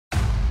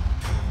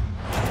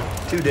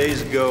2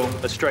 days ago,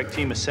 a strike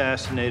team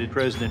assassinated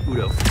President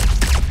Udo.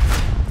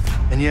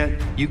 And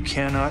yet, you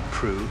cannot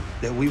prove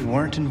that we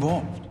weren't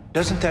involved.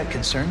 Doesn't that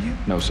concern you?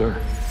 No, sir.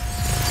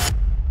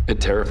 It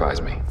terrifies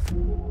me.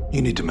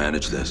 You need to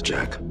manage this,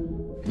 Jack.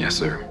 Yes,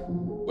 sir.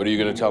 What are you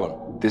gonna tell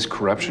him? This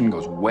corruption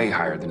goes way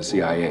higher than the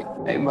CIA.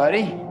 Hey,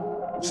 buddy.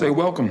 Say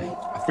welcome.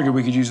 I figured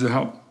we could use the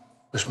help.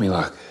 Wish me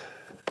luck.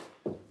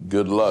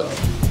 Good luck.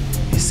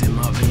 It's in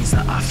my veins,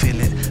 I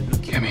feel it.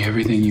 Get me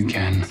everything you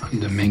can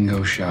from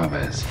Domingo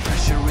Chavez.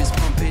 Pressure is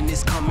pumping,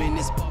 it's coming,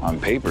 it's On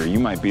paper, you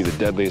might be the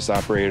deadliest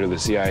operator the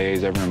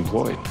CIA's ever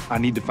employed. I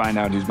need to find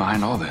out who's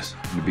behind all this.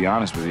 And to be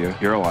honest with you,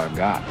 you're all I've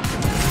got.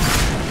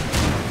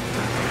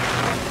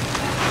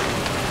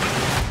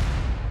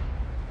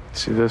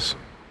 See this?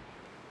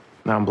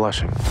 Now I'm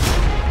blushing.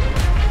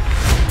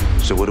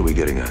 So what are we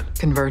getting at?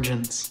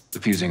 Convergence. The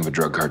fusing of a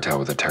drug cartel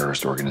with a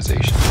terrorist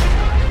organization.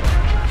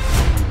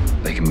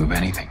 They can move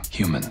anything.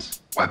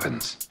 Humans,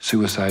 weapons,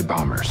 suicide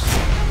bombers.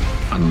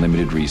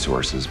 Unlimited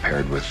resources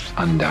paired with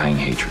undying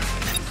hatred.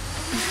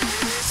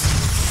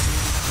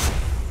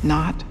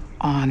 Not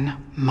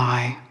on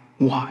my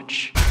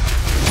watch.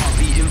 heart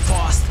beating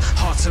fast,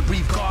 hard to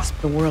breathe, gasp.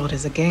 The world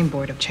is a game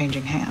board of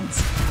changing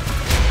hands.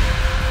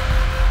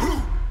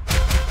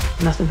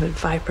 Nothing but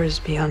vipers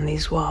beyond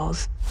these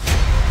walls.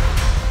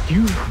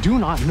 You do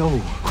not know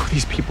who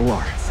these people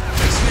are.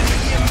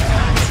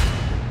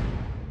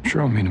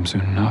 Sure, I'll meet him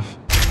soon enough.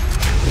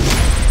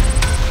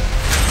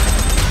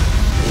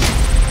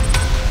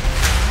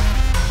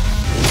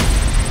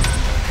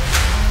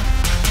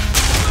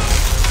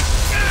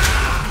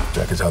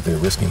 Jack is out there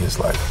risking his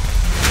life.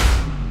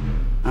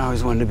 I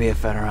always wanted to be a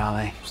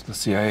federale. So the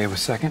CIA was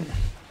second?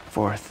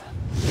 Fourth.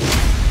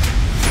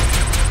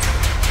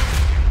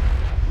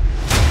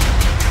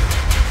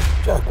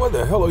 Jack, what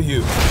the hell are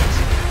you?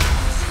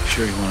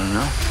 Sure you want to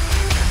know?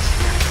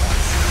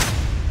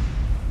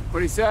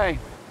 What'd he say?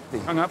 He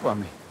hung up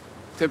on me.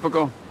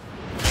 Typical.